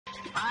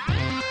All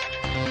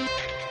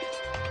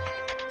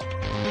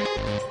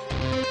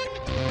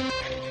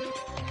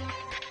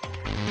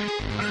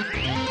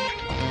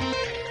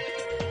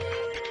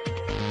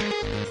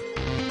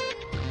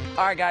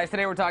right, guys,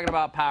 today we're talking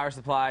about power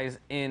supplies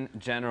in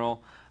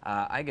general.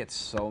 I get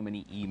so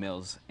many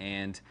emails,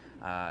 and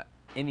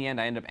in the end,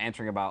 I end up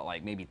answering about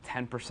like maybe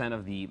 10%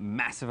 of the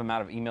massive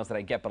amount of emails that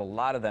I get, but a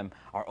lot of them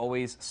are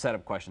always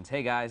setup questions.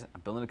 Hey, guys,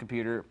 I'm building a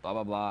computer, blah,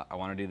 blah, blah. I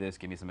want to do this.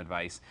 Give me some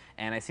advice.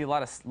 And I see a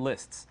lot of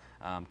lists,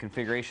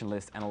 configuration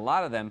lists, and a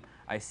lot of them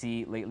I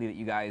see lately that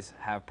you guys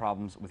have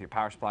problems with your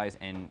power supplies,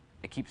 and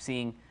I keep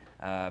seeing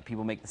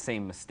people make the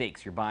same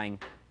mistakes. You're buying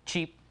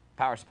cheap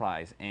power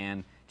supplies,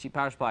 and cheap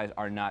power supplies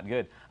are not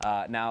good.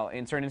 Now,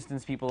 in certain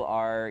instances, people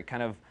are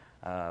kind of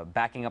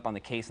backing up on the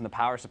case and the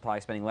power supply,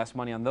 spending less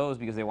money on those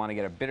because they want to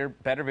get a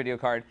better video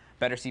card,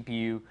 better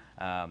CPU,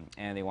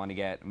 and they want to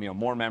get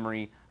more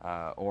memory,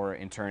 or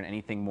in turn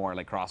anything more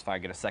like Crossfire,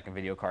 get a second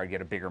video card,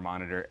 get a bigger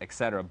monitor,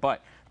 etc.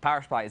 But the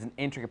power supply is an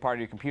intricate part of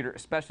your computer,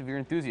 especially if you're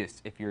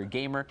enthusiasts, if you're a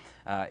gamer,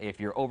 if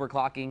you're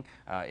overclocking,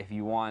 if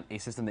you want a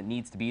system that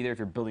needs to be there, if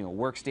you're building a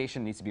workstation,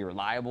 it needs to be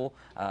reliable.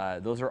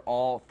 Those are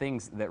all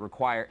things that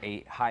require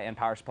a high-end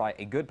power supply,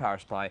 a good power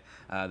supply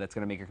that's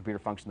going to make your computer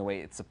function the way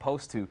it's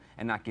supposed to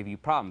and not give you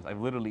problems. I've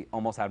literally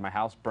almost had my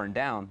house burned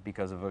down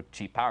because of a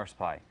cheap power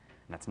supply.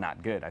 That's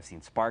not good. I've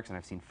seen sparks and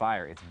I've seen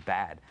fire. It's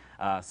bad.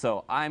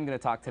 So I'm going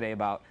to talk today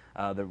about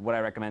what I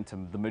recommend to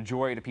the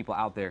majority of people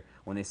out there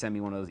when they send me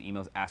one of those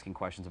emails asking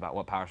questions about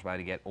what power supply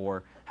to get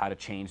or how to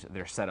change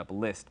their setup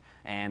list.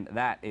 And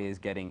that is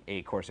getting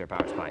a Corsair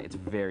power supply. It's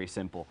very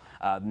simple.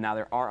 Now,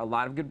 there are a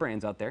lot of good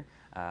brands out there,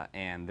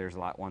 and there's a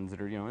lot of ones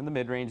that are in the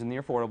mid-range and the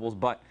affordables.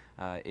 But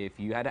if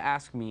you had to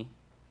ask me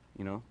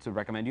to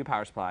recommend you a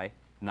power supply,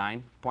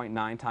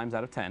 9.9 times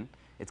out of 10,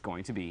 it's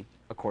going to be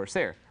a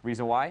Corsair.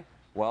 Reason why?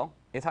 Well,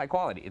 it's high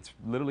quality. It's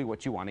literally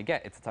what you want to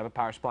get. It's the type of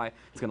power supply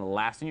that's going to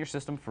last in your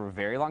system for a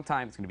very long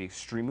time. It's going to be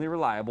extremely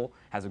reliable,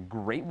 has a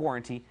great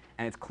warranty,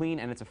 and it's clean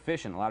and it's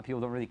efficient. A lot of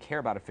people don't really care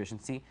about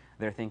efficiency.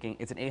 They're thinking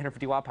it's an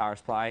 850 watt power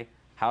supply.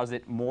 How is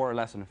it more or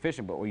less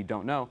efficient? But what you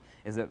don't know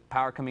is that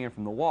power coming in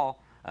from the wall,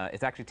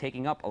 it's actually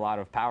taking up a lot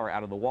of power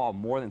out of the wall,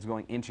 more than it's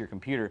going into your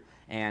computer.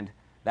 And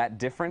that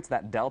difference,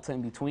 that delta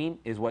in between,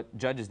 is what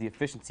judges the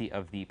efficiency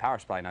of the power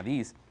supply. Now,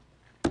 these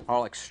are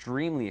all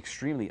extremely,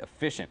 extremely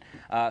efficient.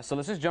 So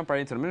let's just jump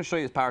right into it. I'm going to show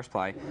you this power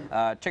supply.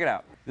 Check it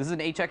out. This is an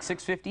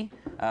HX650,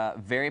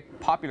 very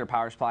popular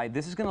power supply.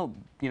 This is going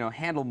to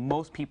handle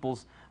most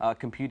people's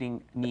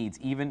computing needs,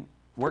 even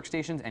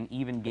workstations and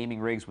even gaming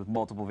rigs with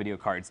multiple video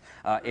cards.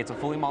 It's a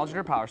fully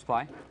modular power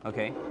supply,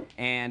 okay,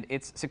 and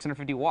it's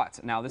 650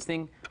 watts. Now, this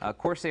thing,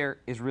 Corsair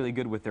is really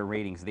good with their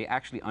ratings. They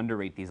actually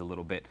underrate these a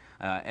little bit.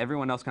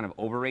 Everyone else kind of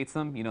overrates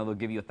them. They'll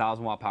give you a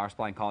 1,000 watt power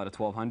supply and call it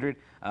a 1200.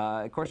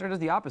 Corsair does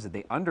the opposite.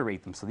 They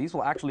underrate them, so these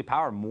will actually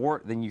power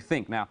more than you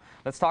think. Now,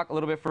 let's talk a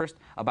little bit first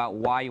about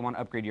why you want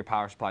to upgrade your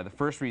power supply. The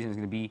first reason is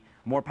going to be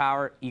more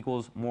power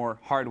equals more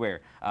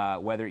hardware.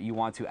 Whether you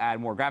want to add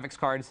more graphics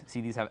cards,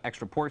 see these have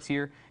extra ports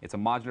here. It's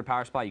a modular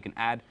power supply. You can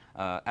add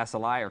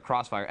SLI or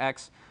Crossfire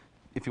X.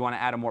 If you want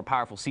to add a more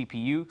powerful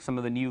CPU, some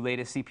of the new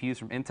latest CPUs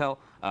from Intel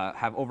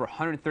have over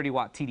 130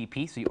 watt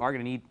TDP, so you are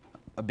going to need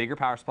a bigger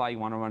power supply. You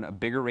want to run a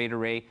bigger RAID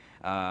array,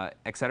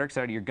 et cetera, et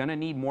cetera. You're going to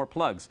need more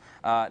plugs.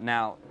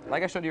 Now,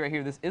 like I showed you right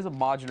here, this is a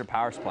modular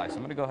power supply, so I'm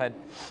going to go ahead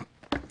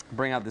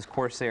bring out this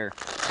Corsair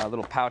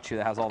little pouch here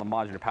that has all the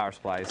modular power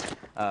supplies,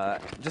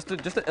 just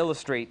to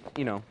illustrate,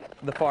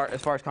 as far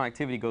as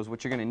connectivity goes,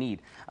 what you're going to need.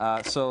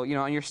 So,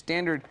 on your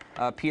standard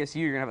PSU,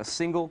 you're going to have a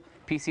single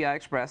PCI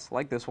Express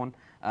like this one,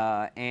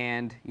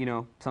 and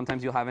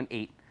sometimes you'll have an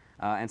 8.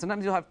 And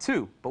sometimes you'll have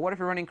 2, but what if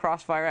you're running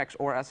Crossfire X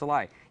or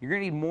SLI? You're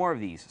going to need more of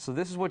these. So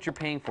this is what you're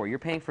paying for. You're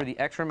paying for the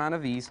extra amount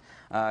of these.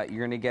 You're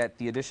going to get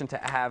the addition to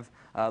have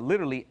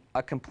literally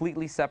a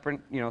completely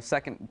separate,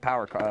 second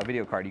power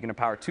video card. You're going to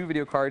power 2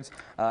 video cards,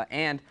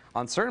 and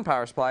on certain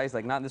power supplies,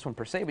 like not this one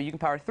per se, but you can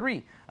power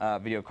 3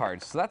 video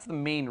cards. So that's the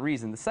main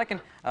reason. The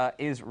second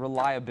is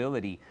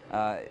reliability.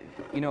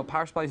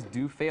 Power supplies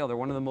do fail. They're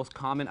one of the most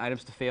common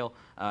items to fail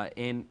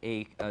in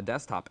a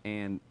desktop,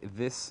 and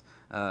this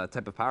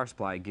type of power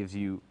supply gives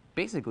you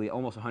basically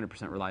almost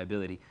 100%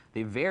 reliability.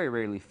 They very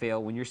rarely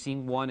fail. When you're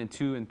seeing 1 and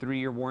 2 and 3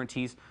 year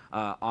warranties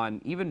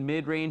on even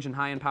mid-range and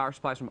high-end power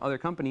supplies from other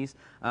companies,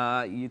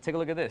 you take a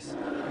look at this.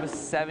 You have a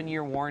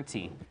 7-year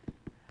warranty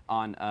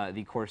on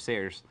the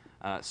Corsairs.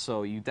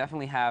 So you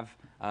definitely have,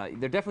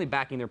 they're definitely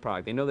backing their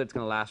product. They know that it's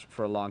going to last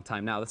for a long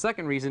time. Now, the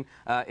second reason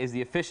is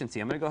the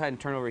efficiency. I'm going to go ahead and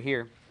turn over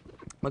here.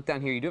 Look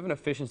down here, you do have an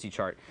efficiency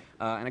chart,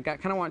 and I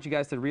kind of want you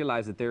guys to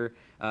realize that their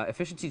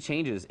efficiency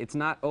changes. It's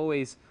not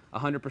always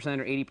 100% or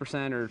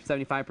 80% or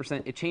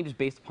 75%. It changes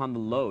based upon the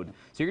load.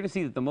 So you're going to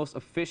see that the most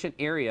efficient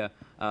area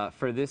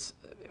for this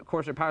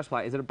Corsair power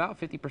supply is at about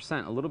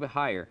 50%, a little bit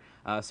higher.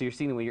 So you're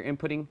seeing that when you're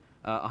inputting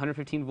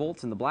 115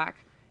 volts in the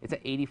black, it's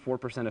at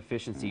 84%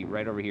 efficiency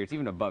right over here. It's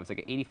even above. It's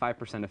like an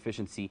 85%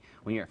 efficiency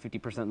when you're at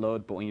 50%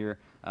 load, but when you're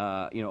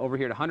over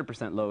here at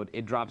 100% load,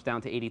 it drops down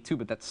to 82,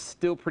 but that's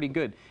still pretty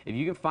good. If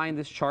you can find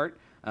this chart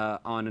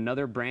on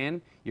another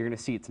brand, you're going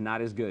to see it's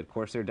not as good.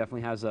 Corsair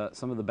definitely has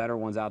some of the better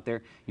ones out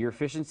there. Your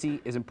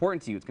efficiency is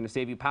important to you. It's going to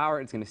save you power,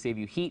 it's going to save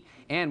you heat,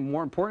 and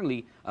more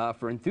importantly,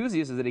 for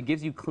enthusiasts, is that it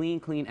gives you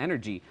clean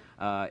energy.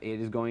 It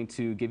is going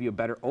to give you a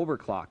better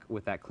overclock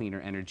with that cleaner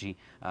energy,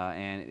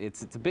 and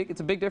it's a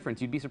big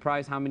difference. You'd be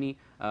surprised how many,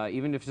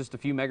 even if just a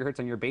few megahertz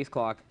on your base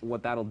clock,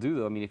 what that'll do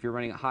though. I mean, if you're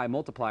running a high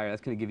multiplier,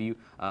 that's going to give you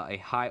a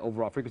high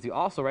overall frequency.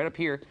 Also, right up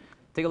here,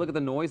 take a look at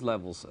the noise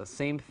levels.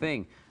 Same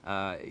thing.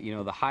 You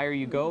know, the higher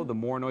you go, the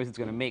more noise it's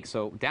going to make.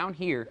 So down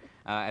here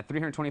at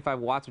 325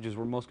 watts, which is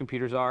where most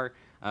computers are,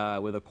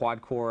 with a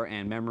quad core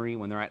and memory,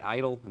 when they're at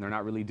idle and they're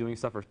not really doing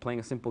stuff or playing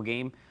a simple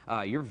game,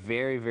 you're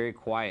very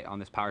quiet on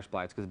this power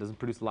supply. It's because it doesn't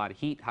produce a lot of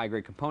heat,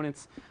 high-grade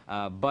components,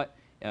 but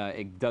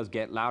it does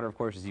get louder, of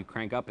course, as you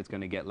crank up. It's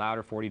going to get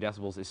louder. 40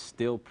 decibels is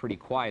still pretty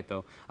quiet,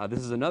 though. This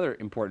is another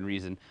important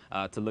reason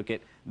to look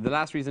at. The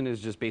last reason is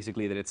just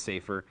basically that it's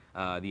safer.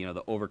 You know,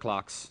 the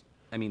overclocks.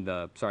 I mean,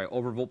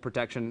 overvolt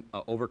protection,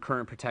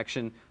 overcurrent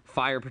protection,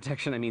 fire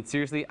protection. I mean,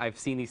 seriously, I've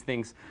seen these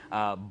things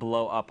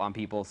blow up on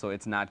people, so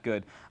it's not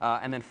good.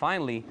 And then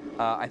finally,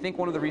 I think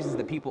one of the reasons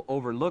that people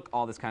overlook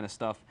all this kind of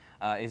stuff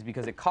is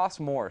because it costs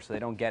more, so they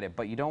don't get it.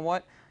 But you know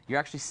what? You're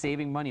actually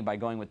saving money by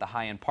going with the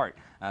high-end part.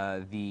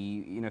 If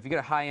you get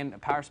a high-end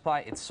power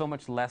supply, it's so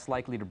much less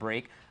likely to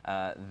break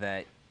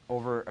that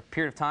over a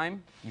period of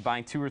time, you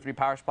buying 2 or 3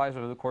 power supplies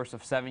over the course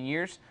of 7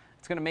 years,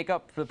 it's going to make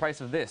up for the price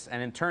of this.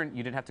 And in turn,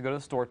 you didn't have to go to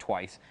the store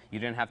twice. You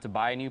didn't have to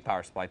buy a new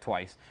power supply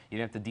twice. You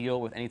didn't have to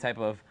deal with any type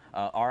of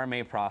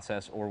RMA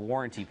process or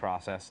warranty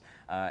process.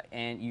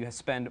 And you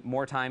spend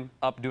more time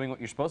up doing what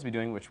you're supposed to be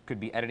doing, which could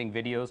be editing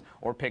videos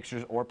or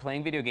pictures or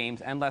playing video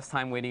games, and less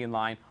time waiting in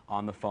line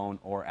on the phone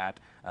or at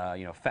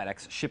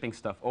FedEx shipping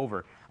stuff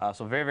over.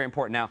 So very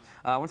important. Now,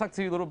 I want to talk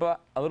to you a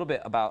little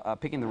bit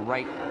about picking the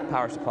right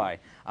power supply.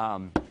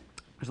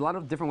 There's a lot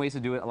of different ways to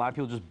do it. A lot of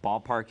people just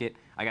ballpark it.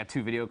 I got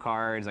 2 video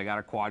cards, I got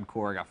a quad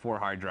core, I got 4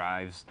 hard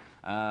drives.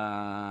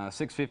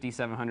 650,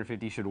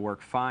 750 should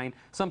work fine.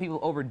 Some people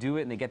overdo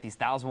it and they get these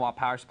 1,000-watt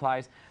power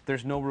supplies.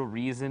 There's no real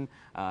reason.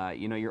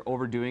 You're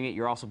overdoing it.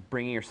 You're also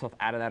bringing yourself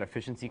out of that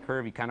efficiency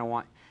curve. You kind of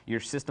want your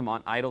system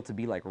on idle to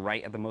be like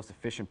right at the most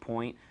efficient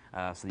point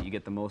so that you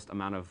get the most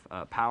amount of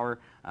power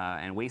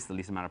and waste the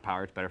least amount of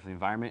power. It's better for the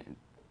environment,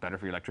 better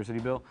for your electricity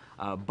bill.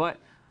 But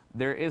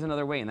there is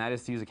another way, and that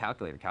is to use a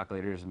calculator.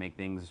 Calculators make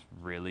things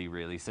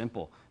really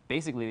simple.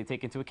 Basically, they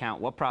take into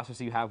account what processor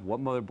you have, what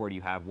motherboard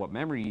you have, what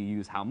memory you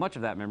use, how much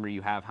of that memory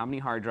you have, how many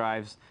hard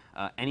drives,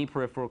 any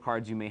peripheral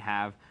cards you may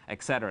have,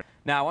 etc.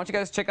 Now, I want you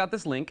guys to check out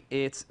this link.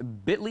 It's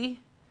bit.ly.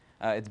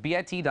 It's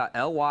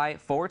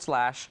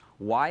bit.ly/YAWAS.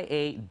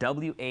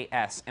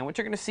 And what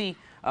you're going to see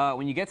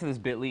when you get to this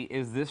bit.ly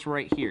is this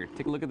right here.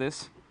 Take a look at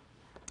this.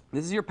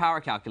 This is your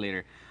power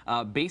calculator.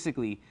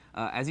 Basically,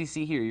 as you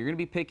see here, you're going to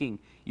be picking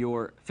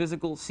your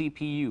physical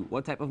CPU,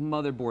 what type of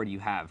motherboard you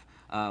have,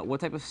 what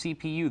type of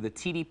CPU, the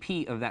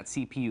TDP of that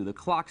CPU, the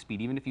clock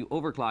speed. Even if you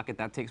overclock it,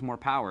 that takes more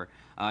power.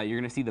 You're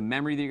going to see the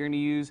memory that you're going to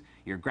use,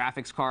 your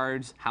graphics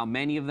cards, how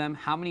many of them,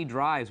 how many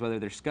drives, whether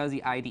they're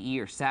SCSI,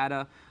 IDE, or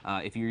SATA.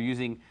 If you're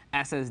using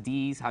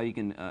SSDs, how you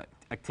can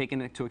take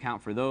into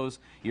account for those.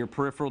 Your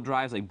peripheral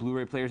drives like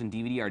Blu-ray players and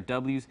DVD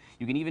RWs.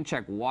 You can even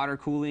check water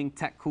cooling,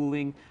 tech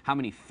cooling, how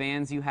many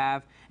fans you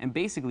have. And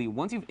basically,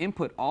 once you've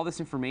input all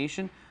this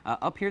information,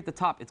 up here at the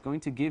top, it's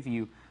going to give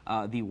you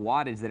the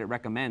wattage that it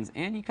recommends.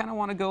 And you kind of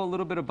want to go a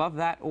little bit above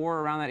that or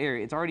around that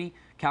area. It's already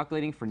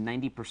calculating for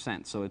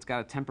 90%, so it's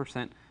got a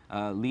 10%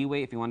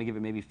 leeway. If you want to give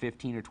it maybe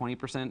 15 or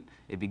 20%,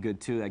 it'd be good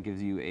too. That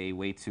gives you a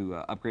way to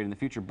upgrade in the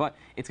future. But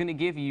it's going to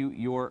give you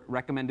your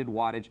recommended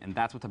wattage, and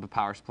that's what type of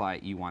power supply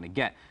you want to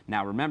get.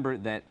 Now remember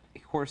that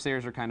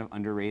Corsairs are kind of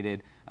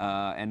underrated,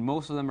 and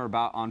most of them are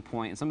about on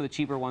point, and some of the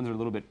cheaper ones are a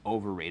little bit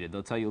overrated.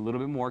 They'll tell you a little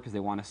bit more because they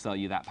want to sell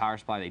you that power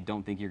supply. They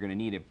don't think you're going to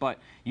need it. But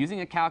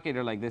using a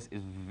calculator like this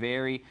is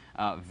very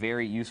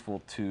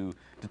useful to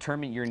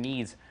determine your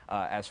needs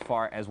as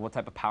far as what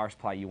type of power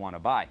supply you want to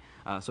buy.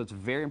 So it's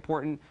very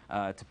important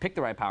to pick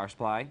the right power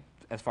supply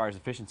as far as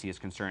efficiency is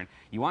concerned.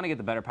 You want to get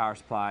the better power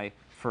supply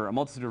for a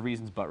multitude of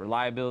reasons, but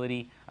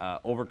reliability,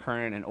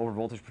 overcurrent, and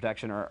overvoltage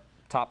protection are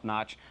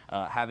top-notch.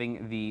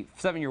 Having the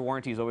 7-year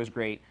warranty is always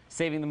great.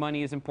 Saving the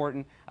money is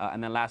important.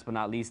 And then last but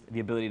not least,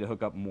 the ability to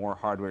hook up more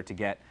hardware to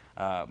get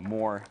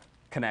more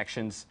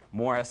connections,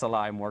 more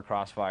SLI, more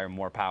crossfire,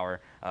 more power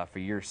for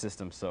your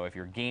system. So if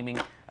you're gaming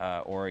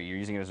or you're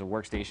using it as a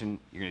workstation,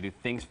 you're going to do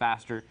things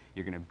faster,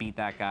 you're going to beat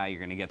that guy, you're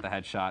going to get the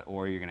headshot,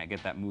 or you're going to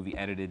get that movie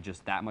edited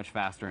just that much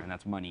faster, and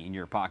that's money in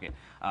your pocket.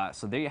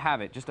 So there you have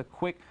it, just a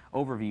quick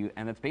overview,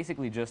 and that's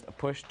basically just a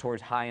push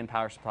towards high-end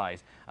power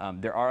supplies.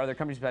 There are other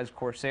companies besides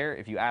Corsair.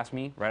 If you ask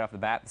me, right off the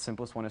bat, the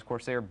simplest one is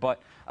Corsair, but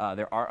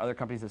there are other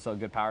companies that sell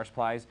good power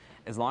supplies.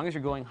 As long as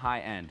you're going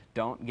high-end,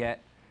 don't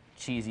get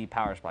cheesy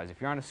power supplies. If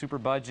you're on a super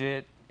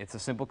budget, it's a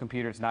simple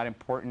computer, it's not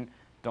important,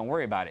 don't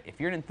worry about it. If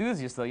you're an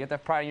enthusiast, though, you have to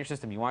have pride in your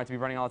system. You want it to be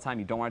running all the time,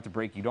 you don't want it to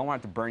break, you don't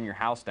want it to burn your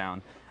house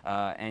down,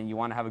 and you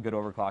want to have a good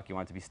overclock, you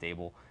want it to be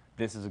stable.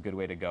 this is a good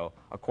way to go.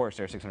 A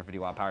Corsair 650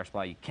 watt power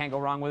supply. You can't go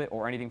wrong with it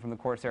or anything from the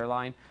Corsair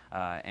line.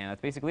 And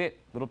that's basically it.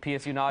 Little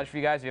PSU knowledge for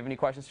you guys. If you have any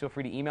questions, feel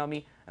free to email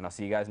me, and I'll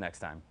see you guys next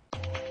time.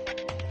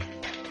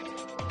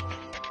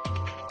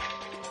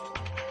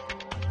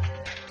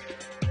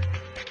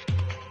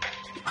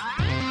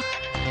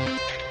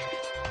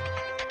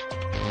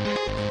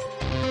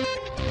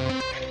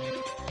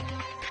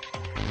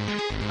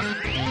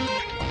 Yeah.